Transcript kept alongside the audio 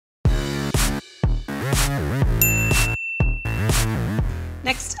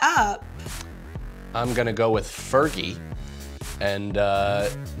Next up. I'm gonna go with Fergie, and no.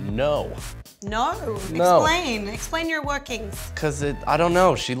 No. No. Explain your workings. Cause I don't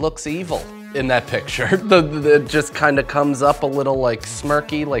know, she looks evil in that picture. It just kind of comes up a little like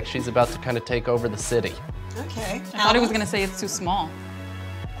smirky, like she's about to kind of take over the city. Okay. I thought it was gonna say it's too small.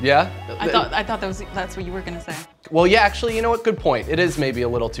 Yeah? I thought that's what you were gonna say. Well, yeah, actually, you know what? Good point. It is maybe a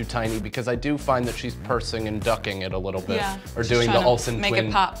little too tiny because I do find that she's pursing and ducking it a little bit. Yeah, Or she's doing the trying to Olsen make twin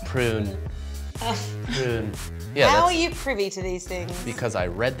it pop. prune. Prune. Yeah, How are that's you privy to these things? because I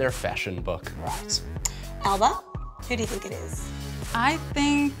read their fashion book. Right. Alba, who do you think it is? I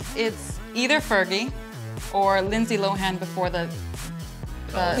think it's either Fergie or Lyndsey Lohan before the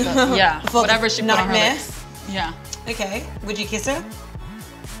yeah, Before whatever the she put on her nightmare? lips. Yeah. Okay. Would you kiss her?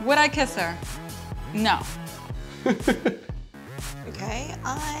 Would I kiss her? No. Okay.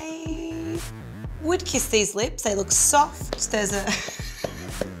 I would kiss these lips. They look soft. There's a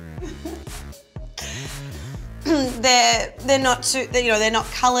they're not too, they're not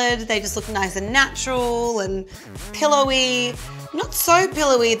coloured. They just look nice and natural and pillowy. Not so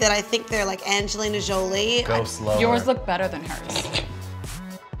pillowy that I think they're like Angelina Jolie. Go slower. Yours look better than hers.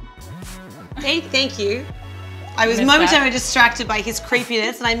 Thank you. I was Missed momentarily that. distracted by his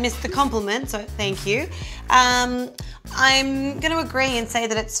creepiness and I missed the compliment, so thank you. I'm going to agree and say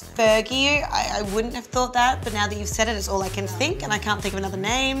that it's Fergie. I wouldn't have thought that, but now that you've said it, it's all I can think and I can't think of another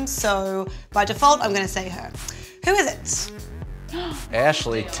name, so by default, I'm going to say her. Who is it?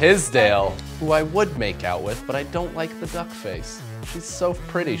 Ashley Tisdale, who I would make out with, but I don't like the duck face. She's so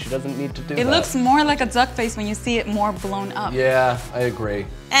pretty, she doesn't need to do that. It looks more like a duck face when you see it more blown up. Yeah, I agree.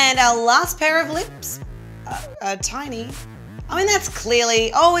 And our last pair of lips are tiny. I mean, that's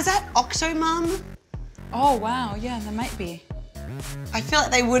clearly, oh, is that Octomum? Oh wow, yeah, that might be. I feel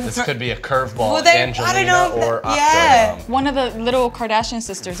like they wouldn't. This could be a curveball, Well, I Angelina don't know if or yeah. Octomom. One of the little Kardashian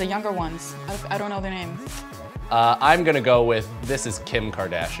sisters, the younger ones. I don't know their names. I'm gonna go with, this is Kim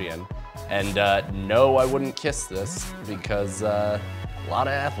Kardashian. And no, I wouldn't kiss this because a lot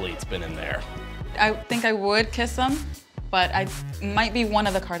of athletes been in there. I think I would kiss them, but I might be one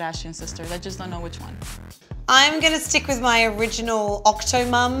of the Kardashian sisters. I just don't know which one. I'm gonna stick with my original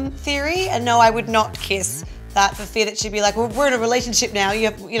Octomum theory, and no, I would not kiss that for fear that she'd be like, well, we're in a relationship now, you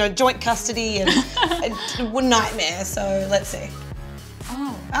have, joint custody and a nightmare, so let's see.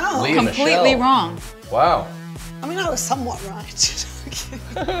 Oh, Lea completely Michele. wrong. Wow. I mean, I was somewhat right.